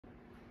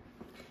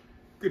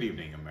Good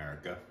evening,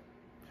 America.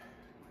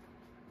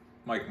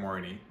 Mike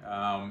Morini,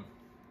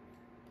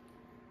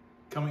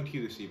 coming to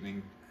you this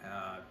evening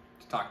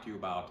to talk to you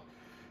about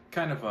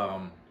kind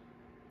of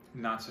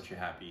not such a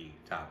happy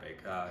topic.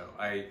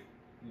 I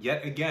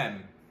yet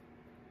again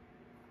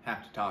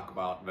have to talk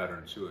about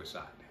veteran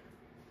suicide.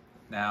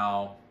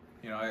 Now,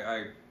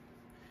 I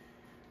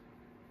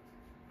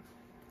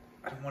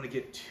don't want to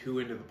get too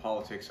into the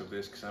politics of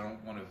this because I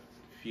don't want to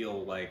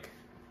feel like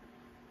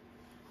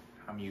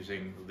I'm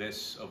using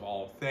this of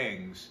all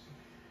things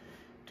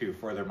to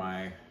further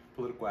my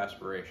political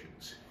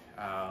aspirations.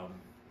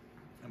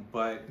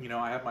 But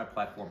I have my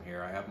platform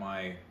here. I have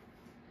my,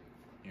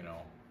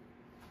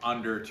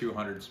 under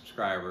 200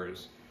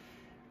 subscribers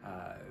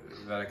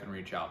that I can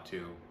reach out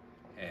to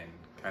and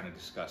kind of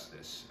discuss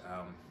this.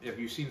 If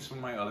you've seen some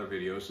of my other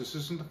videos, this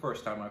isn't the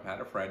first time I've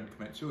had a friend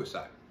commit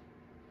suicide.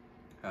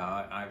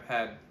 I've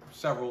had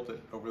several that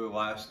over the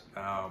last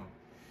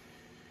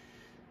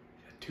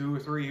 2 or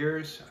 3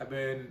 years I've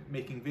been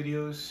making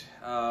videos.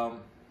 A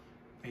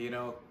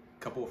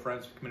couple of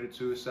friends have committed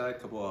suicide, a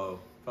couple of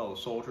fellow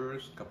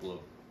soldiers, a couple of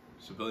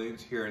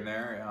civilians here and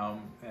there,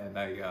 and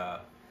I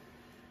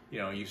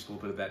used a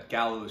little bit of that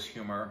gallows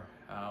humor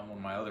one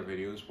of my other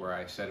videos where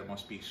I said it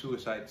must be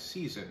suicide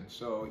season.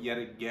 So yet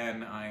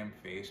again I am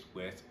faced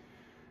with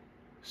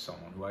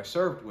someone who I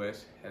served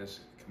with has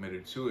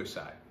committed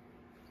suicide.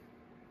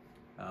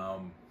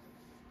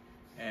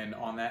 And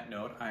on that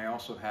note, I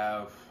also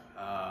have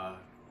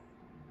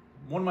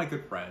one of my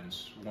good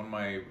friends, one of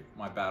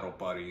my battle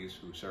buddies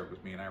who served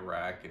with me in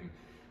Iraq, and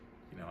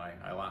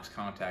I lost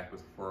contact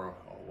with for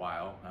a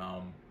while.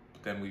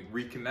 But then we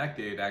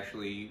reconnected.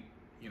 Actually,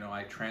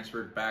 I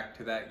transferred back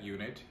to that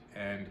unit,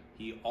 and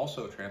he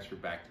also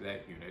transferred back to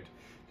that unit.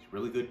 He's a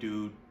really good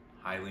dude,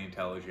 highly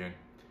intelligent.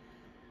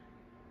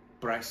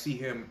 But I see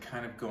him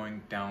kind of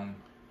going down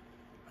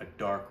a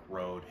dark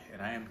road,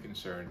 and I am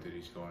concerned that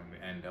he's going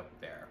to end up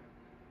there.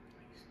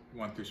 He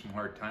went through some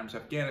hard times.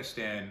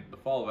 Afghanistan, the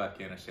fall of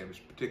Afghanistan was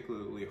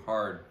particularly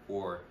hard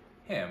for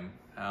him,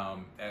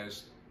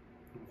 as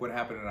what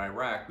happened in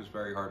Iraq was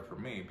very hard for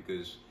me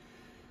because,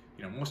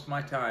 most of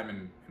my time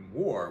in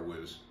war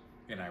was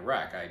in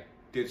Iraq. I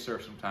did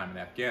serve some time in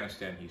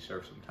Afghanistan. He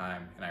served some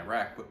time in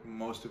Iraq, but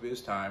most of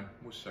his time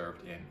was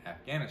served in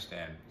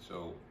Afghanistan.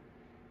 So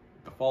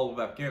the fall of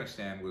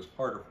Afghanistan was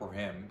harder for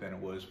him than it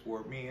was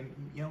for me and,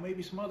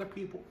 maybe some other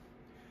people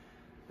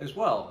as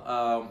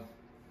well.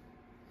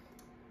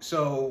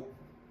 So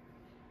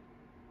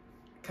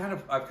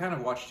I've kind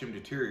of watched him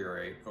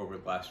deteriorate over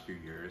the last few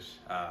years.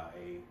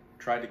 I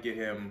tried to get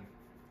him,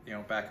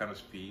 back on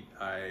his feet.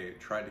 I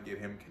tried to get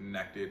him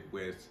connected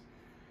with,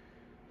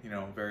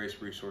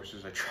 various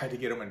resources. I tried to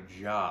get him a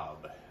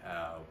job,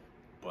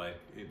 but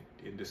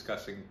in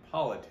discussing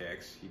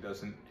politics, he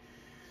doesn't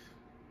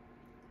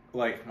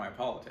like my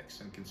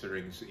politics. And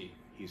considering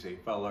he's a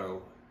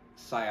fellow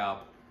PSYOP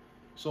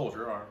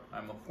soldier, or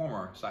I'm a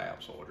former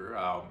PSYOP soldier,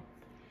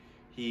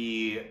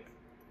 he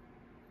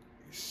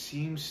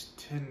seems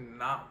to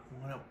not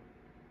want to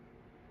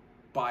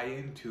buy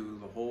into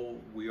the whole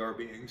we are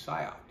being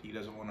PSYOPed. He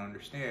doesn't want to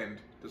understand,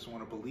 doesn't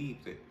want to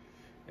believe that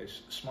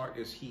as smart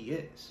as he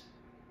is,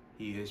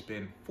 he has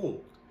been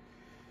fooled.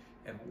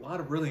 And a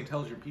lot of really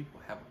intelligent people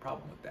have a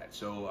problem with that.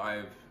 So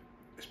I've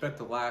spent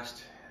the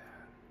last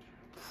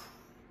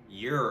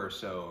year or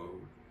so,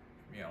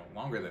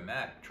 longer than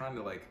that, trying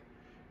to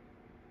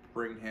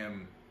bring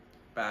him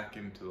back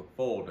into the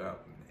fold.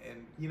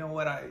 And you know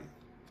what? I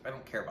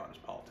don't care about his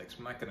politics.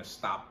 I'm not going to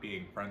stop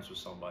being friends with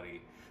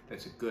somebody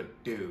that's a good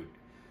dude,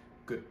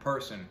 good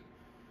person,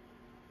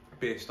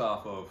 based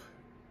off of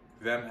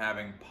them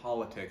having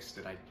politics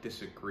that I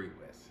disagree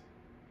with.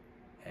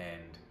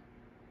 And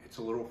it's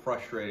a little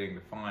frustrating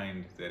to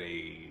find that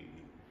a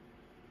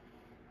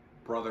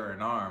brother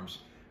in arms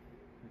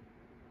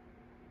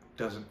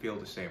doesn't feel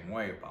the same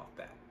way about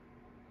that.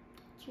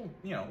 So,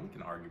 we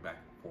can argue back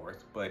and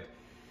forth, but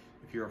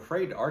if you're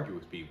afraid to argue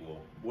with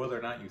people, whether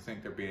or not you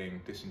think they're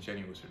being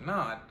disingenuous or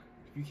not,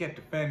 if you can't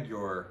defend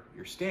your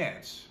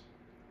stance,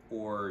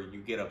 or you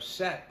get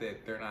upset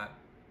that they're not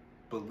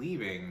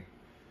believing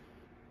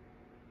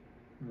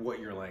what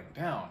you're laying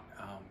down,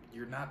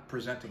 you're not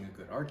presenting a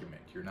good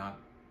argument. You're not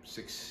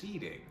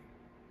succeeding.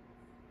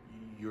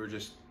 You're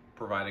just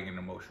providing an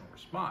emotional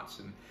response.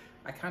 And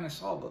I kind of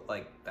saw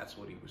that that's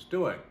what he was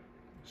doing.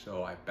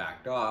 So I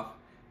backed off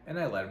and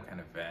I let him kind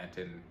of vent.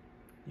 And,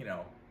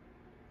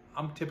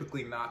 I'm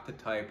typically not the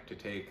type to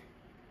take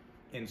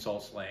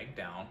insults laying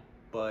down,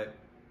 but,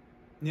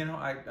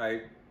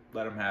 I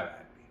let him have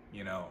it.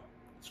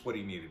 It's what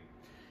he needed.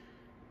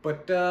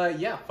 But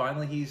yeah,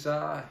 finally he's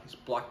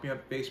blocked me on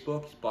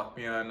Facebook. He's blocked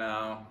me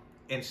on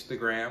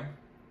Instagram,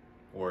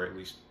 or at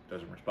least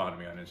doesn't respond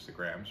to me on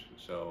Instagrams.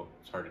 So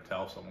it's hard to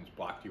tell if someone's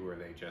blocked you or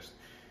they just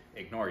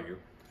ignore you.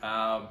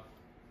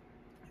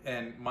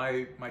 And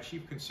my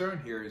chief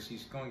concern here is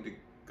he's going to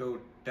go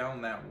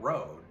down that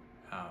road.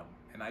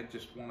 And I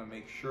just want to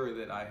make sure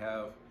that I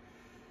have,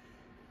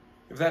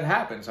 if that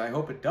happens, I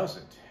hope it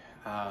doesn't.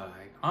 I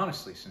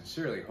honestly,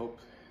 sincerely hope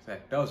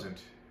that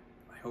doesn't.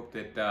 I hope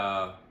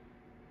that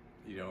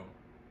you know,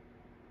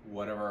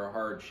 whatever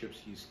hardships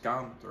he's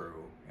gone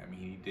through. I mean,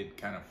 he did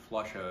kind of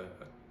flush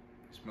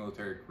his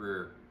military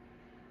career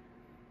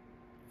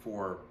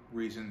for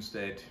reasons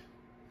that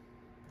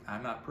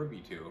I'm not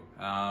privy to.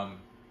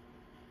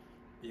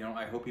 You know,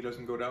 I hope he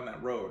doesn't go down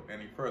that road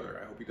any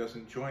further. I hope he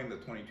doesn't join the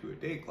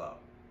 22-a-day club.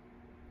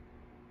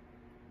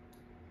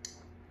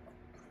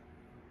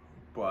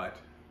 But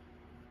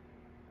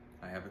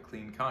I have a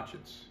clean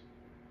conscience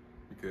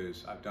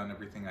because I've done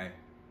everything I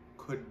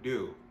could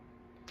do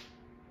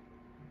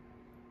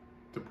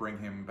to bring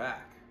him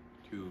back,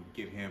 to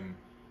get him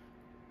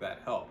that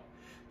help,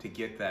 to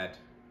get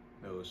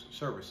those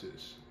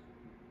services.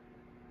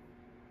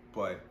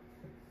 But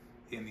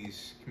in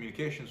these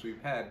communications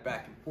we've had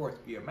back and forth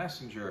via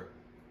messenger,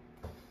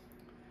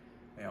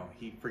 you know,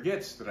 he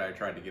forgets that I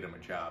tried to get him a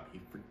job. He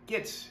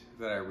forgets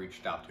that I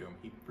reached out to him.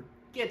 He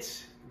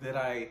forgets that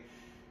I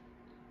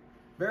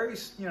very,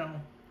 you know,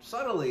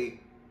 subtly,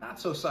 not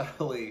so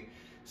subtly,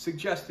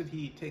 suggested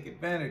he take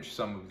advantage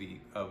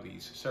of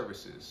these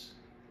services.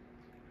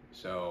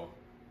 So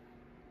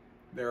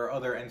there are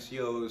other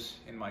NCOs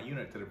in my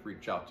unit that have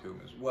reached out to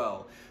him as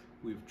well.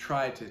 We've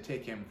tried to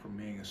take him from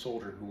being a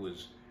soldier who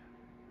was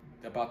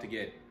about to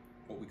get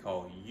what we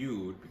call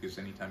U'd, because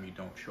anytime you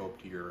don't show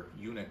up to your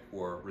unit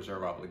for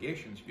reserve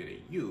obligations, you get a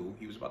U.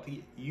 He was about to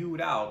get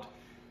U'd out,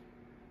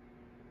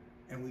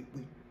 and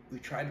we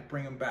tried to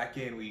bring him back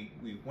in. We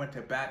went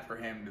to bat for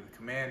him to the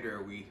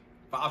commander. We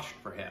vouched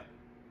for him.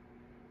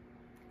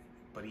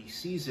 But he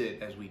sees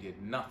it as we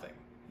did nothing.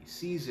 He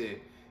sees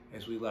it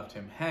as we left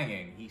him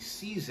hanging. He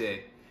sees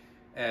it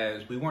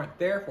as we weren't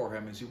there for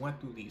him, as he went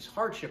through these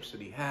hardships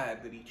that he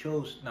had that he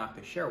chose not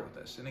to share with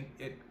us. And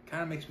it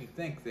kind of makes me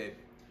think that,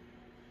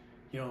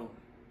 you know,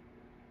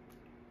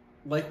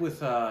 like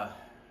with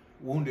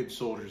wounded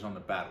soldiers on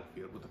the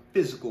battlefield, with a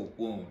physical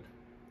wound,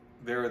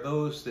 there are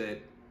those that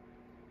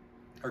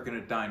are going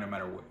to die no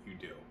matter what you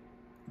do.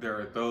 There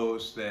are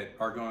those that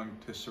are going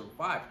to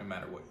survive no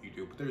matter what you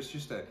do. But there's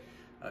just a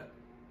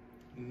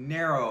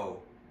narrow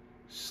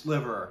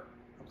sliver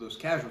of those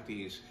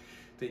casualties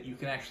that you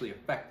can actually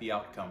affect the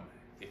outcome.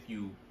 If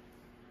you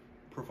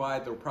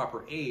provide the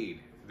proper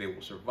aid, they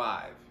will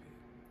survive.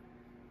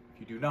 If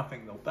you do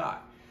nothing, they'll die.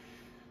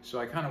 So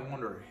I kind of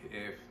wonder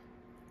if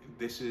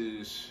this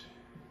is,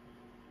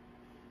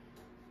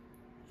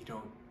 you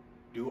know,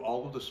 do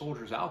all of the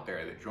soldiers out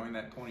there that join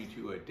that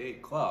 22-a-day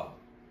club,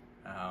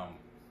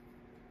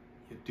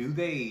 do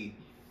they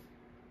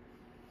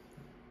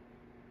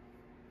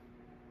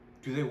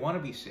want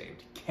to be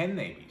saved? Can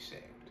they be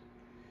saved?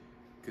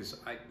 Because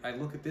I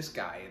look at this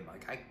guy and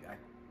like I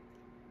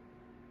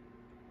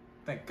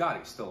thank God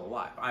he's still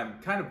alive. I'm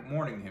kind of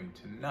mourning him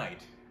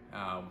tonight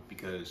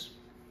because,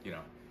 you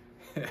know,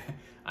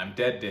 I'm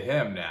dead to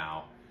him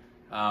now.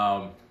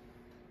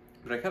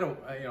 But I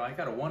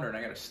gotta wonder, and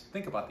I gotta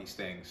think about these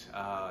things.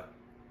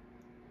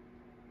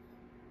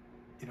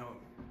 You know,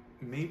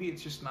 maybe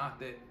it's just not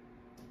that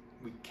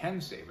we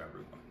can save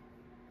everyone.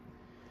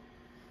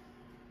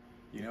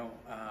 You know,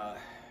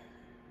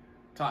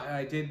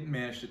 I did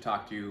manage to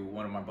talk to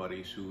one of my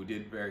buddies who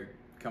did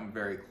come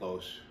very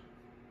close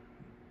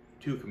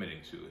to committing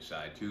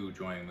suicide, to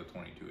joining the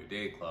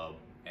 22-a-day club,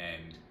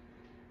 and,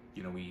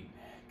 you know, we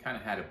kind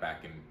of had it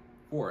back and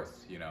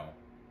forth, you know.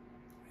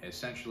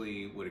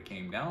 Essentially, what it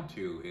came down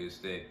to is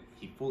that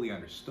he fully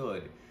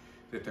understood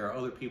that there are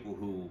other people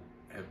who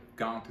have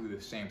gone through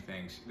the same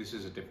things. This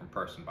is a different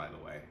person, by the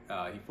way.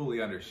 He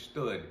fully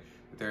understood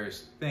that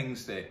there's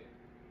things that,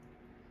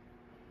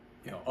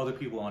 you know, other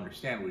people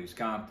understand what he's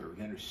gone through.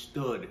 He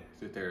understood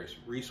that there's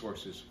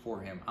resources for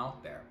him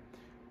out there.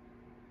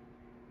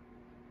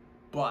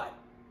 But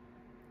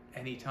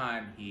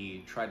anytime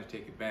he tried to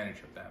take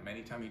advantage of them,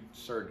 anytime he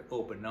started to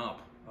open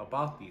up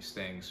about these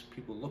things,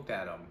 people looked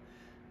at him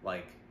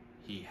like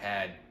he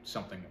had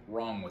something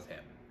wrong with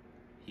him.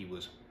 He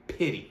was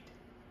pitied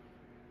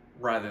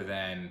rather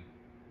than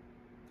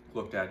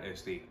looked at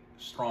as the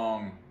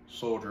strong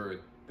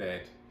soldier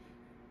that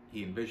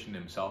he envisioned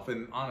himself.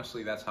 And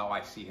honestly, that's how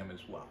I see him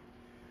as well.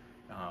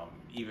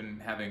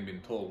 Even having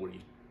been told what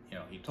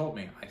he told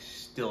me, I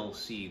still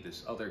see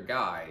this other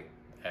guy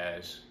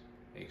as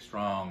a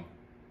strong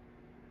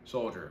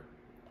soldier.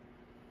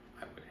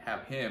 I would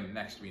have him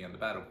next to me on the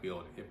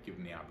battlefield if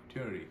given the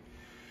opportunity.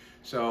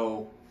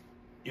 So,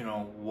 you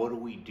know, what do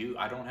we do?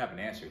 I don't have an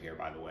answer here,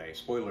 by the way.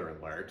 Spoiler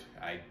alert.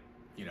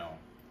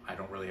 I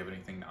don't really have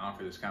anything to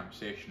offer this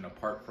conversation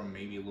apart from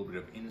maybe a little bit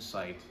of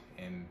insight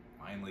in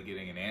finally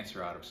getting an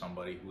answer out of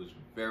somebody who was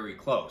very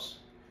close.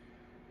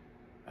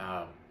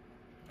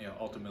 You know,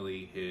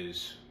 ultimately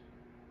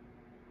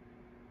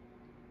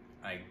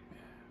I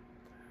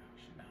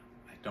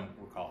don't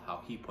recall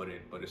how he put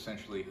it, but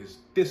essentially his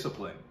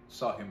discipline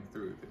saw him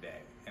through the day.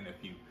 And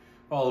if you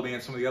follow me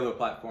on some of the other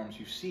platforms,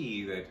 you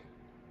see that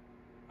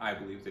I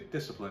believe that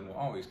discipline will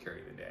always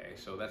carry the day.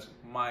 So that's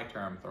my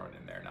term thrown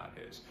in there, not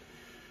his.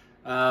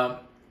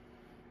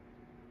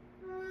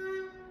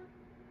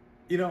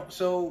 You know,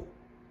 so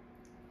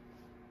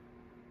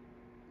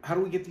how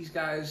do we get these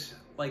guys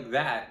like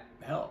that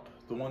help?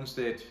 The ones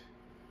that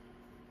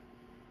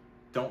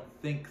don't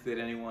think that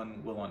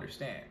anyone will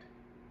understand.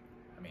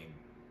 I mean,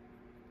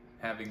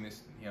 having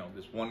this,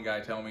 this one guy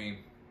tell me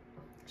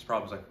his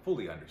problems, I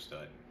fully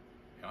understood.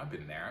 I've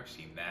been there, I've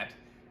seen that.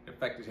 It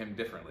affected him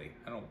differently.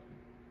 I don't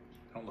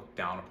look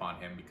down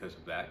upon him because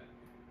of that.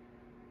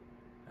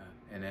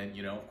 And then,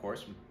 of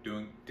course,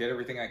 did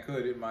everything I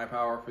could in my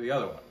power for the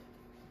other one,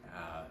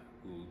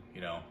 who,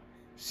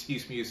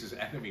 sees me as his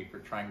enemy for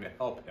trying to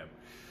help him.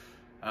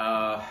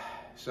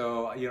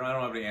 So, I don't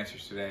have any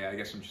answers today. I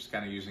guess I'm just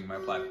kind of using my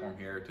platform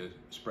here to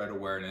spread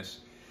awareness.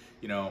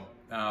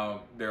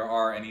 There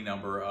are any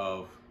number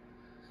of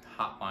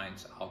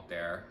hotlines out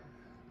there.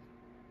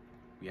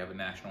 We have a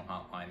national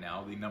hotline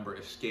now. The number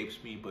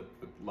escapes me, but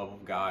for the love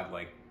of God,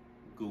 like,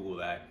 Google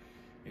that.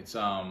 It's,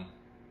 I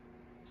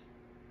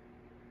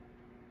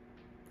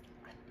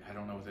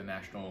don't know what the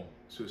National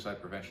Suicide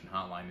Prevention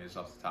Hotline is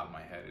off the top of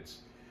my head.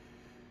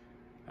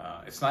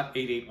 It's not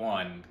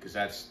 881, because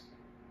that's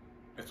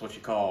what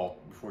you call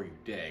before you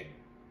dig.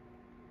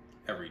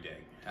 Every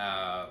dig.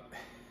 I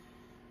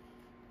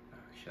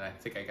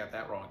think I got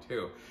that wrong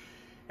too.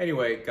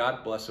 Anyway,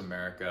 God bless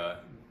America.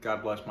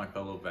 God bless my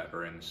fellow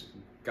veterans.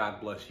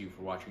 God bless you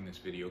for watching this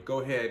video.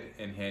 Go ahead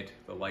and hit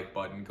the like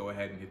button. Go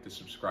ahead and hit the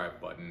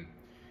subscribe button.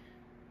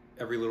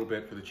 Every little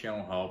bit for the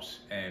channel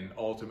helps. And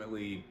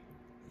ultimately,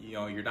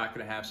 you're not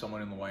going to have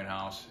someone in the White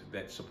House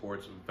that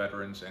supports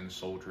veterans and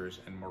soldiers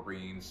and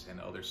Marines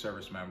and other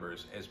service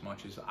members as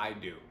much as I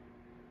do.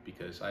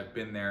 Because I've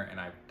been there and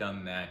I've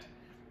done that.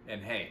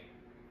 And hey,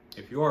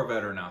 if you're a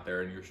veteran out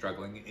there and you're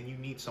struggling and you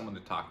need someone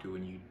to talk to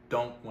and you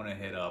don't want to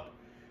hit up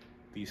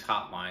these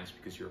hotlines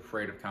because you're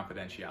afraid of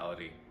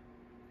confidentiality,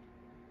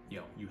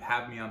 you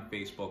have me on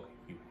Facebook,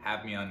 you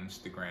have me on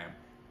Instagram.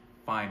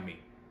 Find me,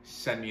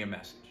 send me a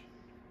message.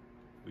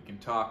 We can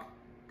talk,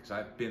 because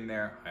I've been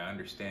there, I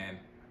understand,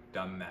 I've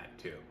done that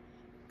too.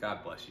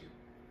 God bless you.